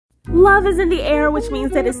Love is in the air, which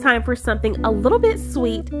means that it's time for something a little bit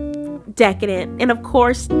sweet, decadent, and of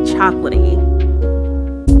course, chocolatey.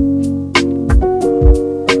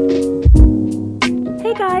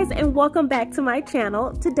 Hey guys, and welcome back to my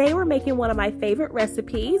channel. Today we're making one of my favorite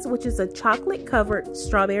recipes, which is a chocolate covered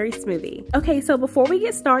strawberry smoothie. Okay, so before we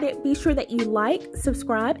get started, be sure that you like,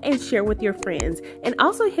 subscribe, and share with your friends. And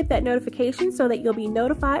also hit that notification so that you'll be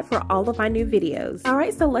notified for all of my new videos.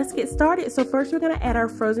 Alright, so let's get started. So first we're going to add our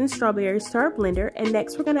frozen strawberries to our blender, and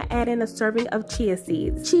next we're going to add in a serving of chia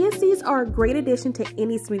seeds. Chia seeds are a great addition to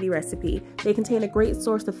any smoothie recipe. They contain a great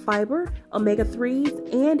source of fiber,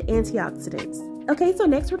 omega-3s, and antioxidants. Okay, so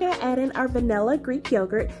next we're going to add in our vanilla Greek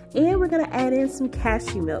yogurt, and we're going to add in some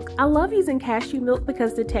cashew milk. I love using cashew milk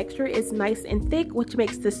because the texture is nice and thick, which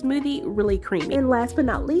makes the smoothie really creamy. And last but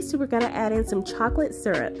not least, we're going to add in some chocolate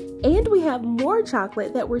syrup. And we have more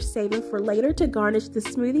chocolate that we're saving for later to garnish the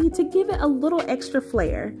smoothie to give it a little extra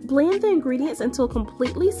flair. Blend the ingredients until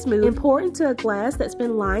completely smooth and pour into a glass that's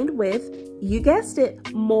been lined with, you guessed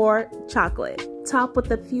it, more chocolate. Top with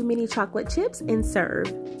a few mini chocolate chips and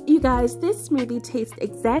serve. You guys, this smoothie tastes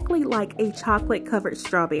exactly like a chocolate covered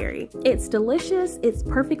strawberry. It's delicious, it's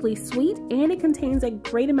perfectly sweet, and it contains a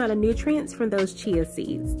great amount of nutrients from those chia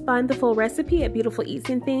seeds. Find the full recipe at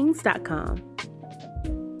beautifuleatsandthings.com.